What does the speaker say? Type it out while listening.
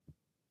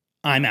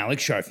I'm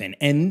Alex Sharfin,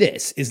 and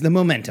this is the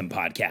Momentum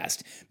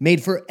Podcast,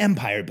 made for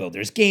empire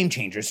builders, game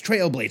changers,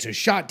 trailblazers,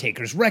 shot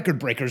takers, record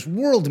breakers,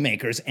 world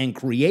makers, and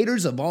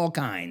creators of all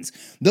kinds.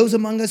 Those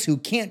among us who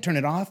can't turn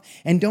it off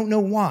and don't know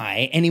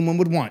why anyone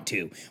would want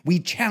to. We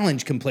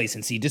challenge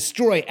complacency,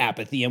 destroy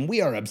apathy, and we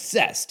are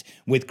obsessed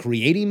with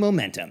creating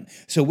momentum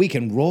so we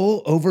can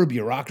roll over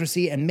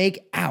bureaucracy and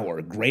make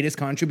our greatest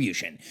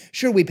contribution.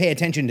 Sure, we pay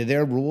attention to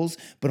their rules,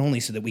 but only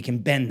so that we can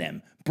bend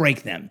them,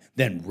 break them,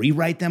 then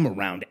rewrite them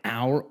around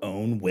our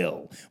own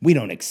will. We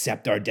don't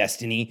accept our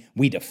destiny,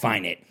 we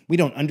define it. We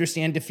don't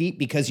understand defeat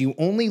because you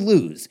only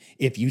lose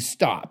if you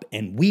stop,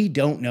 and we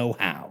don't know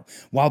how.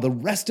 While the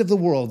rest of the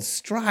world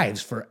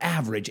strives for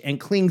average and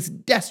clings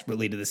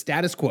desperately to the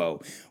status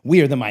quo,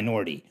 we are the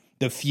minority,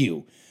 the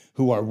few,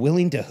 who are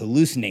willing to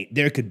hallucinate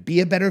there could be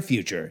a better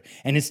future,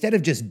 and instead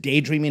of just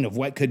daydreaming of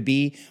what could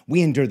be,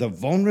 we endure the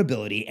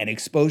vulnerability and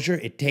exposure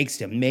it takes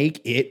to make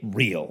it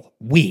real.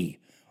 We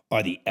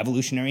are the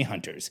evolutionary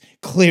hunters,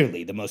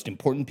 clearly the most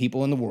important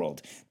people in the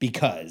world,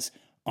 because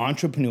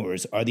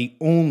entrepreneurs are the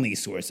only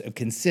source of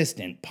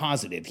consistent,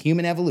 positive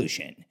human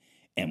evolution,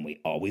 and we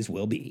always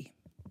will be.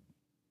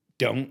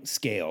 Don't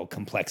scale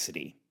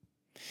complexity.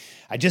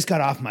 I just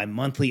got off my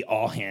monthly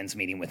all-hands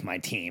meeting with my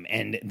team,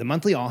 and the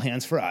monthly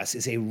all-hands for us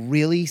is a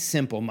really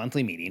simple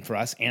monthly meeting for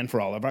us and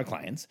for all of our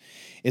clients.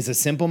 It's a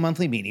simple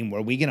monthly meeting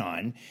where we get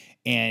on,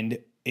 and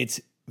it's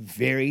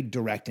very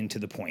direct and to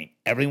the point.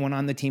 Everyone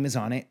on the team is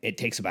on it. It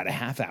takes about a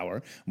half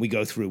hour. We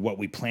go through what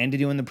we planned to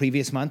do in the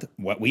previous month,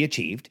 what we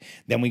achieved.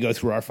 Then we go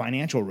through our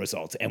financial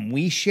results, and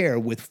we share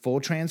with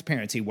full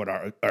transparency what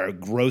our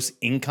gross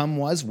income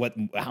was,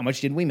 how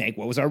much did we make,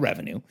 what was our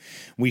revenue.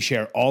 We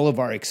share all of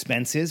our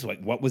expenses,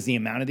 like what was the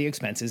amount of the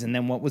expenses, and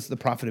then what was the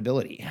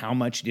profitability, how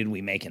much did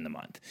we make in the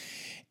month.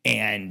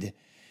 And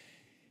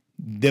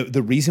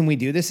the reason we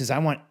do this is I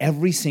want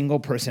every single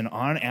person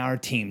on our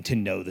team to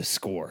know the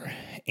score.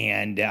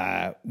 And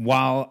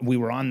while we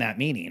were on that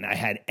meeting, I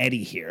had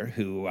Eddie here,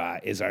 who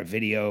is our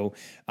video.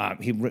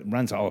 He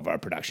runs all of our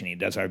production. He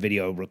does our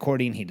video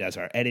recording. He does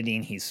our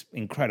editing. He's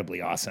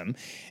incredibly awesome.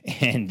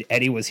 And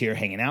Eddie was here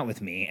hanging out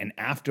with me. And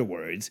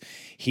afterwards,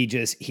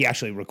 he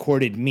actually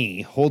recorded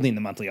me holding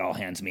the monthly all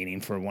hands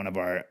meeting for one of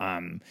our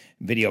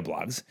video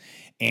blogs.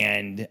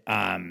 And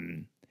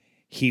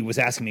he was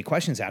asking me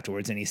questions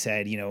afterwards, and he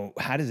said,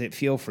 how does it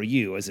feel for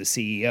you as a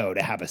CEO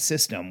to have a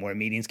system where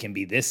meetings can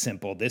be this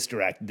simple, this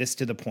direct, this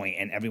to the point,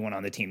 and everyone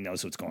on the team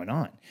knows what's going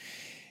on?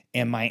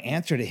 And my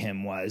answer to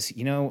him was,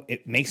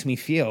 it makes me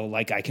feel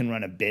like I can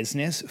run a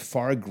business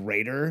far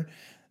greater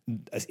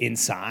in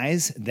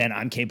size than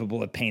I'm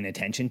capable of paying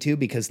attention to,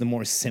 because the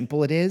more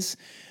simple it is,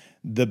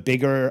 the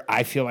bigger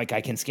I feel like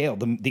I can scale.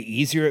 The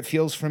easier it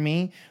feels for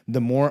me,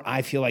 the more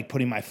I feel like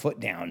putting my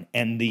foot down.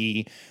 And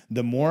the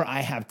more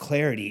I have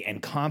clarity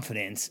and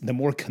confidence, the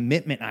more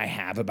commitment I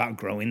have about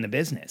growing the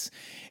business.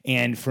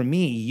 And for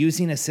me,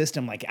 using a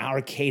system like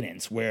our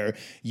Cadence, where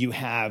you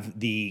have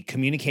the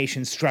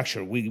communication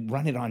structure, we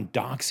run it on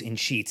docs and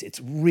sheets. It's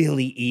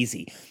really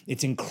easy.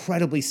 It's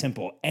incredibly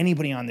simple.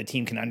 Anybody on the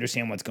team can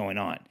understand what's going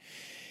on.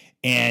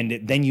 And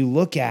then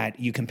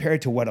you compare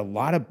it to what a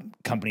lot of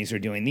companies are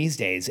doing these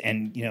days,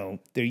 and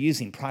they're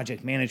using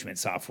project management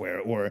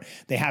software, or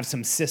they have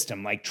some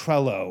system like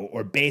Trello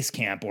or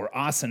Basecamp or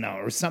Asana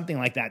or something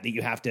like that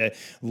you have to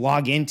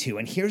log into.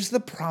 And here's the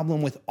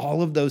problem with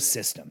all of those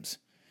systems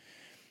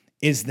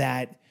is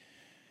that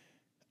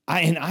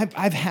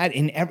I've had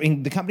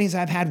in the companies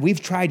I've had,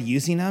 we've tried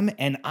using them,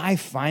 and I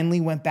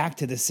finally went back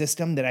to the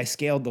system that I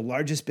scaled the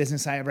largest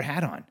business I ever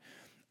had on.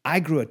 I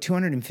grew a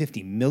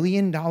 $250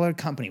 million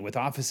company with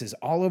offices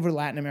all over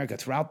Latin America,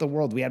 throughout the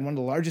world. We had one of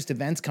the largest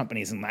events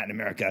companies in Latin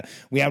America.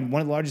 We had one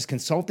of the largest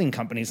consulting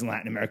companies in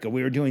Latin America.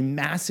 We were doing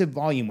massive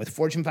volume with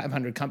Fortune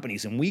 500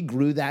 companies, and we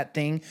grew that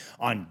thing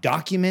on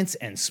documents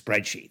and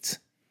spreadsheets.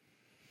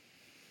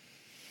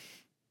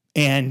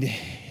 And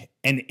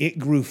it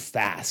grew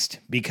fast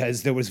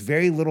because there was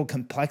very little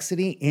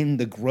complexity in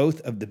the growth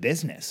of the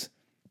business.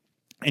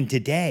 And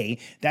today,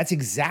 that's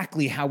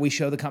exactly how we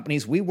show the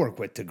companies we work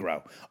with to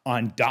grow,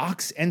 on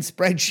docs and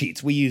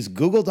spreadsheets. We use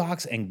Google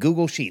Docs and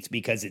Google Sheets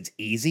because it's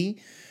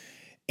easy,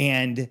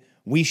 and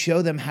we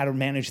show them how to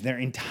manage their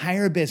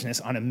entire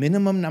business on a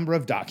minimum number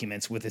of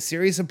documents with a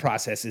series of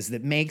processes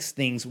that makes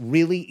things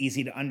really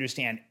easy to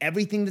understand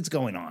everything that's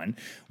going on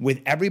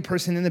with every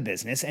person in the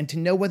business and to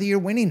know whether you're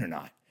winning or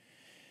not.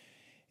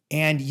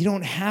 And you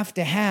don't have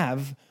to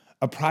have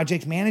a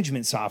project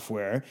management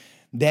software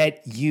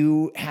that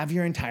you have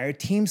your entire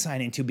team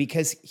sign into,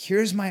 because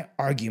here's my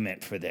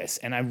argument for this,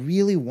 and I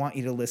really want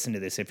you to listen to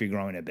this if you're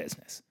growing a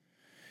business.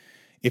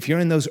 If you're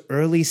in those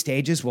early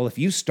stages, well, if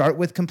you start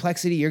with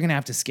complexity, you're going to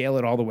have to scale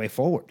it all the way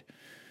forward.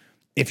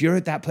 If you're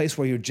at that place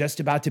where you're just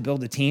about to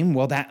build a team,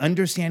 well, that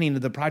understanding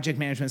of the project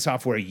management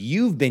software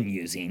you've been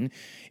using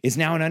is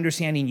now an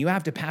understanding you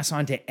have to pass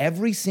on to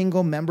every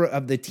single member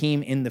of the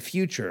team in the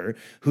future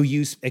who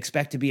you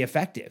expect to be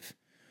effective.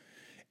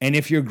 And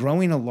if you're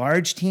growing a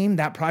large team,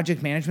 that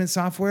project management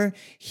software,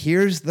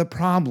 here's the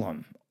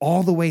problem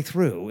all the way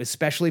through,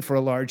 especially for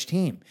a large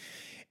team.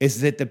 is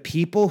that the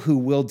people who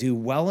will do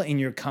well in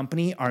your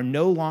company are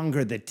no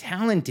longer the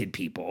talented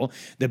people.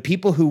 The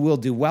people who will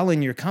do well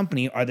in your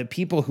company are the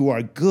people who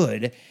are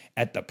good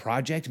at the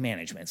project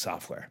management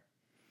software.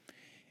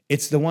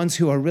 It's the ones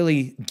who are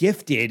really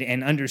gifted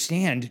and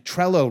understand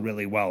Trello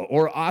really well,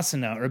 or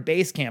Asana, or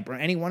Basecamp, or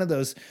any one of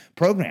those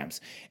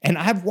programs. And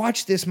I've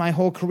watched this my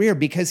whole career,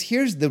 because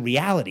here's the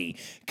reality.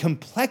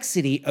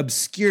 Complexity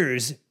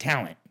obscures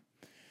talent.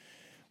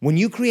 When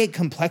you create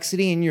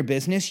complexity in your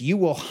business, you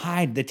will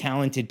hide the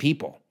talented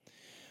people.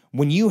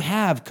 When you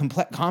have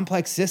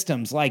complex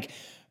systems like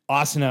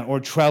Asana or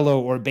Trello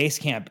or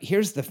Basecamp,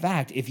 here's the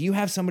fact. If you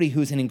have somebody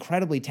who's an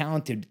incredibly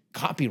talented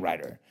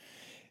copywriter,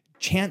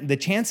 the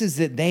chances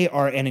that they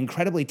are an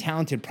incredibly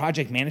talented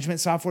project management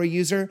software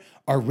user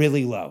are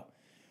really low.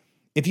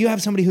 If you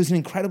have somebody who's an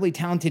incredibly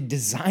talented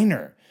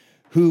designer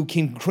who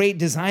can create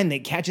design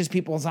that catches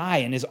people's eye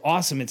and is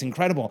awesome, it's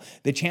incredible,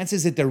 the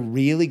chances that they're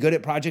really good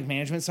at project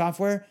management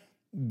software,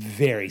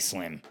 very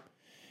slim.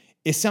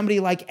 Is somebody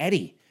like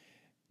Eddie.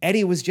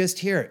 Eddie was just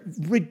here,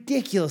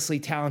 ridiculously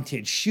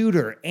talented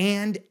shooter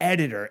and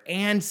editor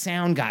and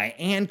sound guy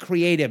and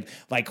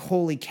creative. Like,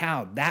 holy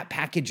cow, that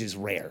package is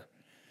rare.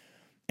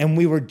 And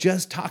we were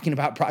just talking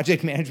about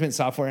project management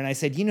software. And I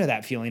said, you know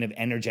that feeling of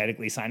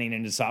energetically signing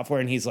into software?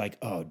 And he's like,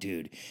 oh,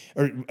 dude,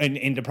 or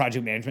into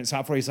project management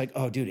software. He's like,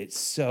 oh, dude, it's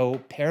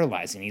so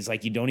paralyzing. He's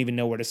like, you don't even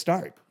know where to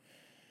start.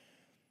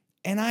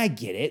 And I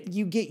get it.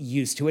 You get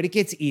used to it. It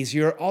gets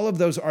easier, all of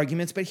those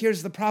arguments. But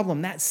here's the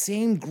problem. That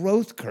same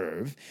growth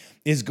curve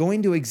is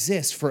going to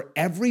exist for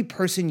every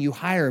person you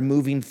hire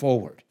moving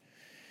forward.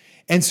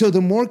 And so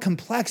the more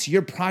complex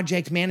your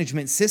project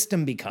management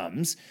system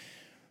becomes,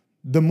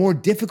 the more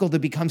difficult it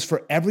becomes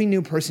for every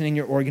new person in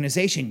your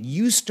organization.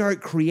 You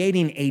start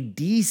creating a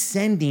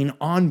descending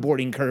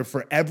onboarding curve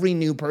for every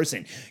new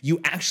person. You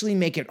actually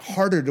make it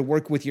harder to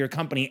work with your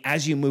company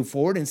as you move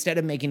forward instead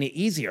of making it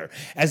easier.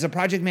 As the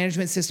project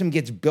management system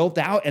gets built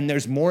out and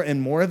there's more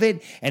and more of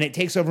it, and it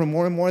takes over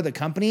more and more of the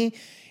company,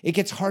 it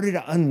gets harder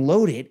to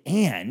unload it.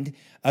 And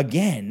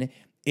again,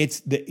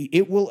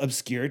 it will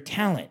obscure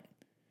talent.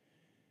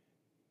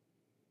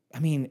 I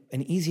mean,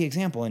 an easy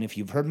example, and if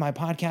you've heard my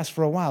podcast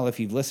for a while, if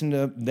you've listened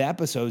to the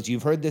episodes,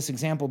 you've heard this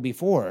example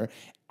before.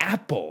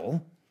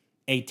 Apple,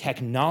 a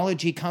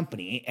technology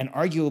company and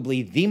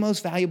arguably the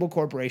most valuable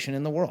corporation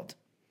in the world,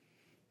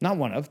 not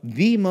one of,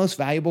 the most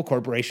valuable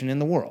corporation in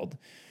the world,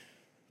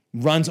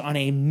 runs on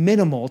a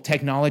minimal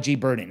technology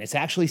burden. It's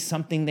actually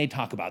something they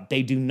talk about.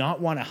 They do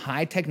not want a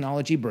high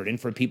technology burden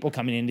for people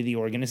coming into the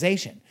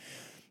organization.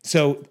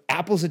 So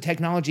Apple's a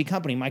technology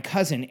company. My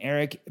cousin,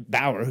 Eric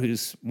Bauer,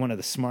 who's one of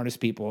the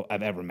smartest people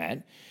I've ever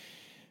met,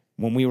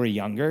 when we were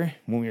younger,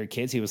 when we were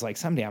kids, he was like,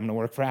 someday I'm going to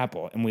work for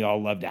Apple. And we all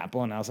loved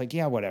Apple. And I was like,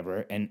 yeah,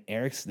 whatever. And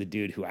Eric's the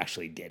dude who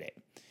actually did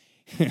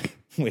it,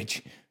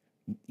 which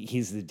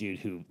he's the dude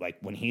who, like,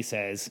 when he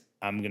says,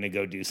 I'm going to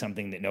go do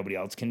something that nobody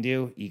else can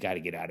do, you got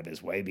to get out of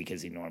his way,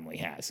 because he normally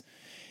has.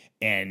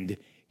 And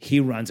he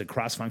runs a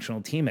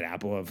cross-functional team at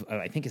Apple of,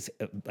 I think it's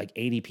like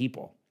 80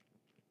 people.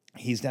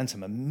 He's done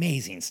some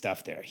amazing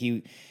stuff there.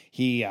 He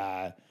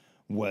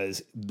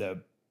was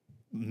the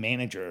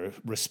manager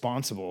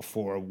responsible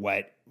for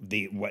what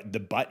the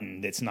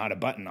button that's not a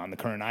button on the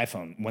current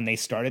iPhone. When they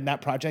started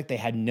that project, they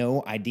had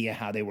no idea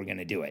how they were going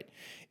to do it.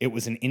 It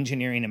was an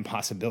engineering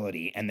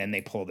impossibility, and then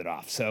they pulled it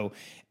off. So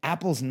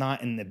Apple's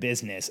not in the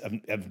business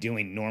of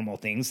doing normal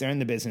things. They're in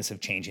the business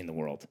of changing the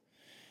world.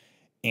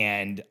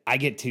 And I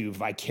get to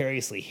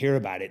vicariously hear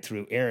about it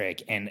through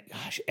Eric. And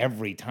gosh,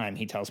 every time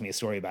he tells me a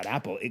story about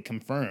Apple, it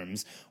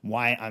confirms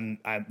why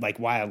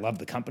why I love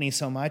the company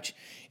so much.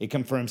 It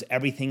confirms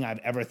everything I've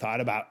ever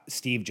thought about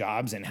Steve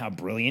Jobs and how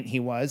brilliant he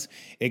was.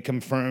 It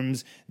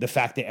confirms the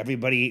fact that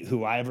everybody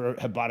who I ever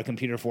have bought a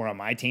computer for on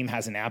my team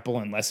has an Apple,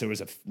 unless there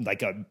was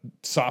a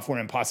software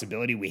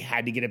impossibility. We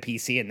had to get a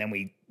PC, and then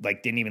we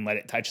didn't even let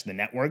it touch the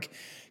network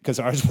because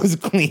ours was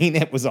clean.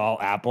 It was all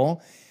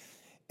Apple.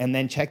 And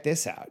then check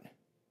this out.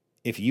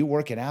 If you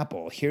work at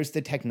Apple, here's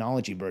the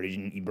technology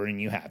burden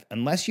you have.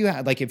 Unless you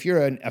have, if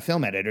you're a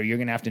film editor, you're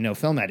going to have to know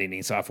film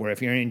editing software.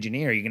 If you're an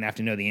engineer, you're going to have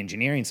to know the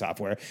engineering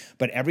software.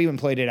 But every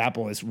employee at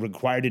Apple is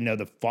required to know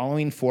the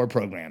following 4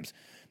 programs.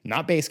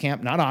 Not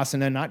Basecamp, not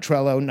Asana, not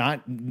Trello,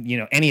 not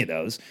any of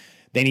those.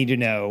 They need to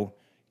know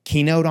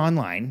Keynote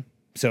Online.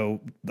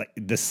 So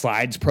the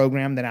slides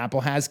program that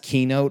Apple has,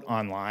 Keynote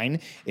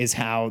Online, is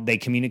how they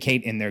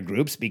communicate in their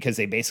groups, because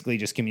they basically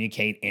just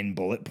communicate in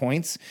bullet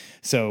points.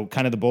 So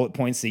kind of the bullet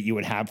points that you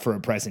would have for a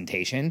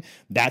presentation,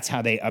 that's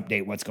how they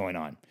update what's going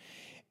on.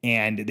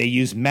 And they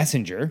use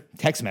Messenger,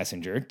 text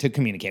Messenger, to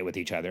communicate with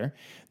each other.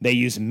 They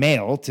use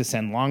Mail to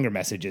send longer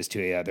messages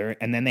to each other.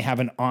 And then they have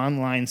an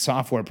online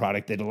software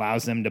product that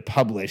allows them to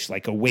publish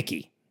like a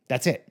wiki.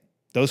 That's it.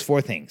 Those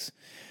 4 things.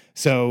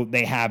 So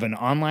they have an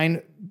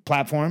online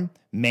platform,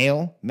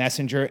 Mail,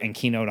 Messenger, and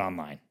Keynote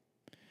Online.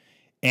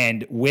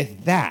 And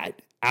with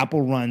that,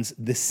 Apple runs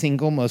the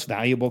single most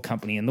valuable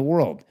company in the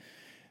world.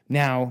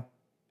 Now,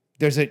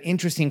 there's an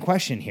interesting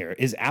question here.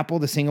 Is Apple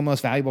the single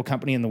most valuable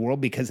company in the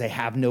world because they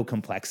have no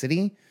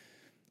complexity?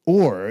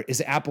 Or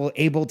is Apple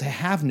able to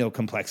have no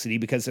complexity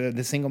because they're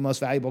the single most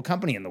valuable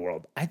company in the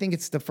world? I think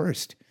it's the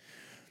first.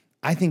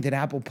 I think that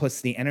Apple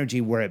puts the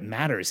energy where it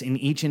matters. In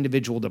each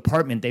individual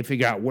department, they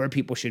figure out where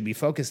people should be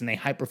focused and they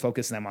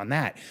hyper-focus them on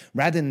that.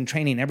 Rather than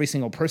training every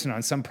single person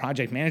on some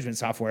project management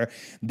software,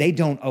 they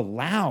don't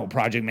allow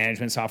project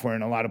management software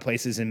in a lot of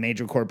places in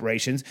major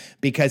corporations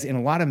because in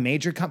a lot of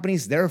major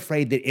companies, they're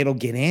afraid that it'll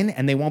get in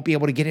and they won't be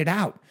able to get it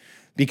out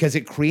because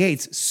it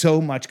creates so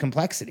much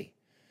complexity.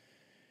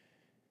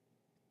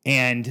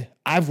 And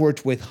I've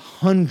worked with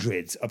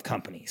hundreds of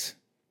companies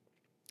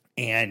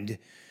and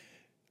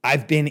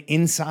I've been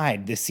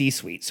inside the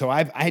C-suite. So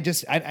I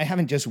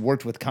haven't just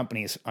worked with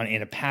companies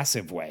in a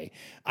passive way.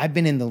 I've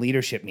been in the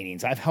leadership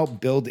meetings. I've helped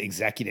build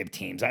executive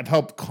teams. I've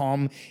helped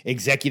calm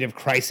executive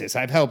crisis.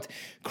 I've helped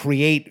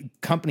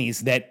create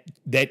companies that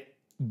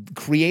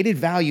created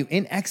value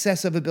in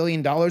excess of $1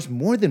 billion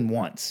more than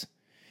once.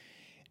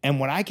 And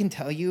what I can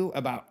tell you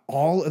about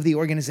all of the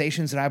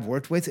organizations that I've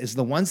worked with is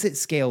the ones that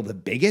scale the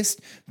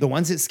biggest, the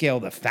ones that scale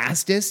the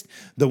fastest,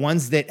 the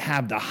ones that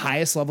have the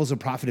highest levels of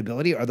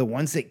profitability are the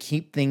ones that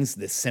keep things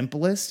the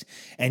simplest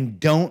and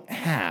don't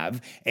have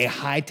a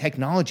high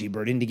technology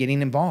burden to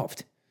getting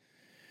involved.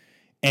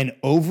 And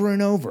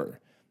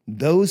over,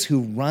 those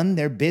who run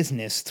their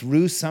business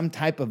through some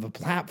type of a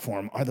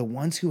platform are the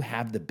ones who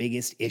have the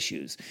biggest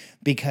issues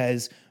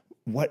because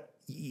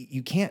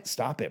you can't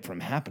stop it from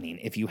happening.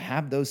 If you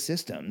have those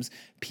systems,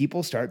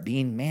 people start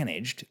being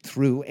managed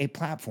through a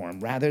platform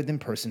rather than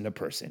person to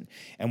person.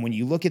 And when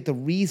you look at the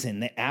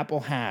reason that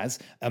Apple has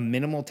a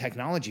minimal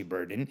technology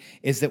burden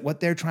is that what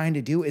they're trying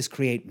to do is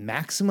create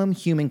maximum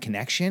human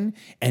connection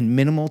and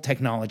minimal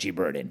technology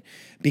burden.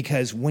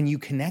 Because when you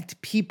connect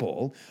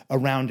people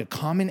around a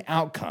common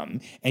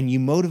outcome and you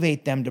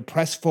motivate them to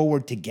press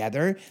forward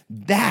together,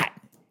 that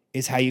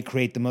is how you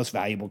create the most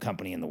valuable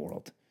company in the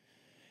world.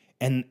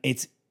 And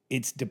it's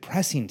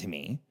depressing to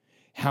me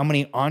how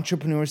many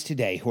entrepreneurs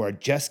today who are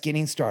just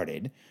getting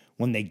started,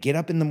 when they get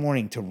up in the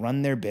morning to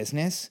run their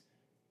business,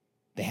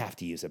 they have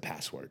to use a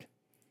password.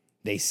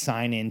 They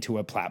sign into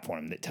a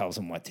platform that tells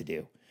them what to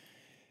do.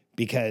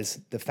 Because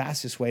the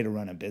fastest way to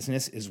run a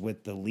business is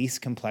with the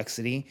least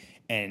complexity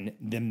and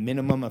the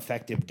minimum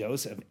effective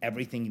dose of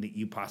everything that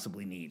you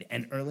possibly need.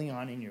 And early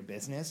on in your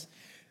business,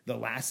 the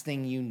last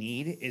thing you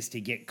need is to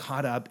get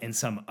caught up in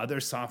some other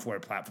software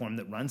platform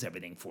that runs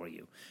everything for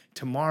you.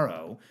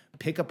 Tomorrow,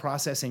 pick a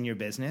process in your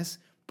business,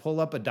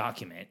 pull up a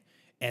document,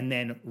 and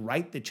then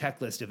write the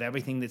checklist of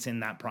everything that's in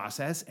that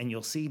process, and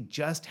you'll see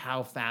just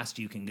how fast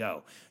you can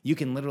go. You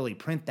can literally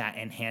print that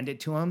and hand it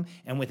to them,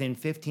 and within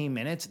 15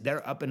 minutes,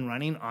 they're up and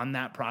running on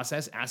that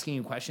process, asking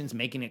you questions,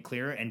 making it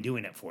clearer, and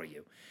doing it for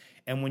you.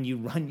 And when you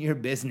run your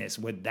business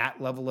with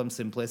that level of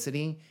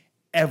simplicity,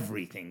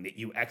 everything that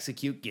you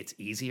execute gets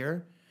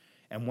easier.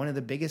 And one of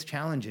the biggest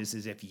challenges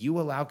is if you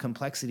allow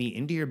complexity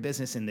into your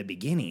business in the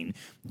beginning,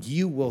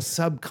 you will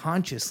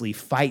subconsciously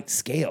fight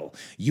scale.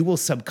 You will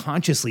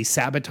subconsciously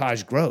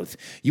sabotage growth.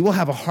 You will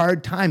have a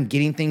hard time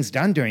getting things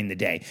done during the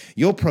day.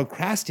 You'll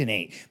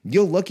procrastinate.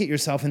 You'll look at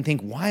yourself and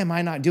think, why am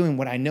I not doing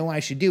what I know I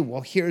should do?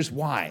 Well, here's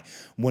why.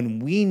 When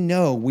we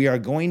know we are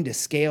going to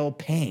scale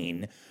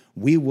pain,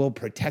 we will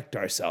protect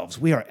ourselves.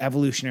 We are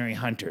evolutionary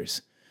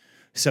hunters.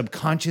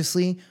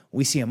 Subconsciously,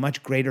 we see a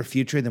much greater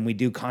future than we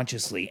do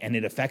consciously, and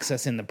it affects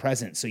us in the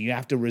present. So you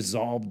have to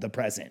resolve the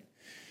present.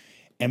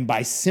 And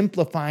by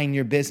simplifying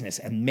your business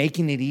and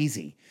making it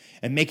easy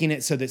and making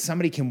it so that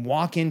somebody can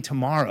walk in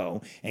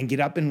tomorrow and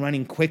get up and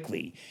running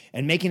quickly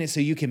and making it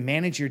so you can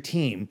manage your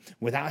team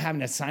without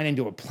having to sign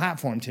into a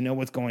platform to know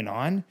what's going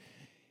on,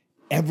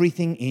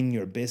 everything in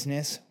your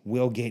business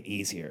will get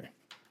easier.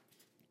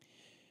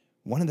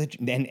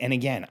 And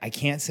again, I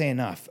can't say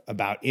enough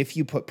about if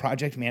you put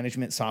project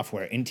management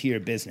software into your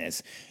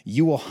business,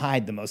 you will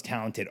hide the most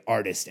talented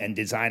artists and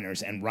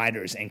designers and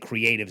writers and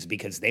creatives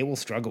because they will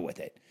struggle with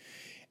it.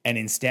 And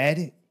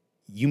instead,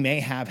 you may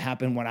have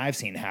happen what I've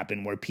seen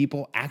happen where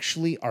people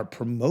actually are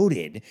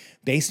promoted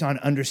based on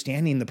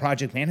understanding the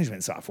project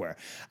management software.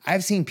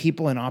 I've seen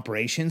people in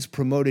operations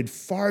promoted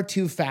far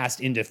too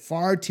fast into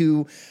far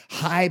too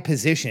high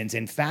positions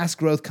in fast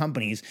growth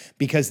companies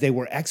because they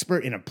were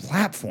expert in a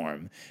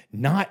platform,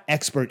 not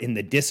expert in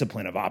the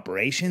discipline of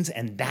operations.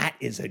 And that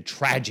is a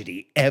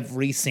tragedy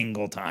every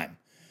single time.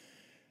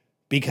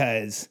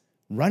 Because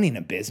running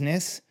a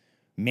business,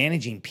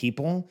 managing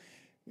people,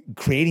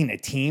 creating a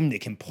team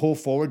that can pull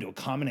forward to a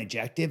common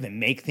objective and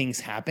make things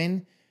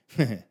happen,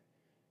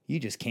 you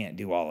just can't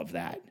do all of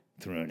that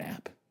through an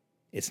app.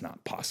 It's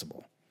not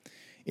possible.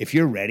 If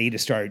you're ready to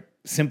start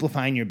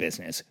simplifying your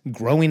business,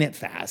 growing it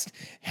fast,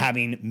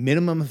 having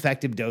minimum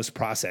effective dose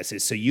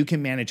processes so you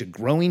can manage a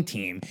growing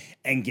team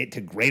and get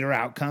to greater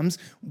outcomes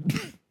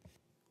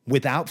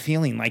without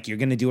feeling like you're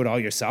going to do it all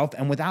yourself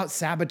and without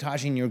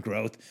sabotaging your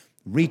growth,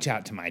 reach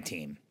out to my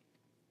team.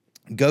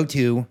 Go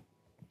to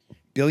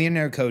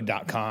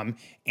billionairecode.com,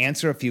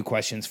 answer a few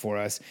questions for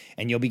us,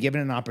 and you'll be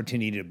given an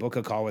opportunity to book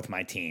a call with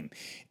my team.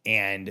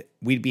 And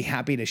we'd be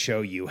happy to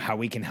show you how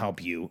we can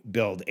help you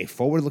build a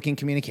forward-looking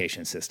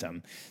communication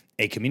system,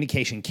 a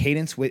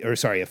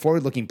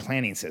forward-looking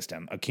planning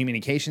system, a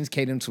communications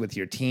cadence with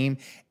your team,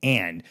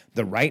 and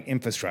the right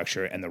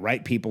infrastructure and the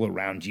right people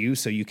around you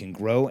so you can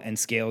grow and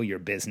scale your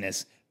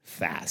business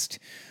fast.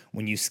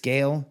 When you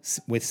scale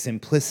with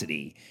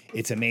simplicity,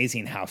 it's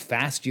amazing how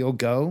fast you'll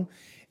go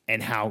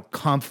and how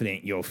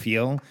confident you'll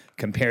feel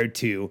compared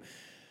to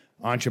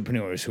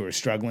entrepreneurs who are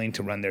struggling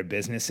to run their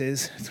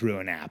businesses through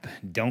an app.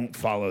 Don't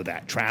follow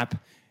that trap.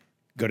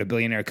 Go to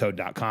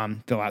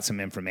billionairecode.com, fill out some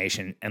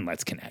information, and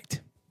let's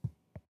connect.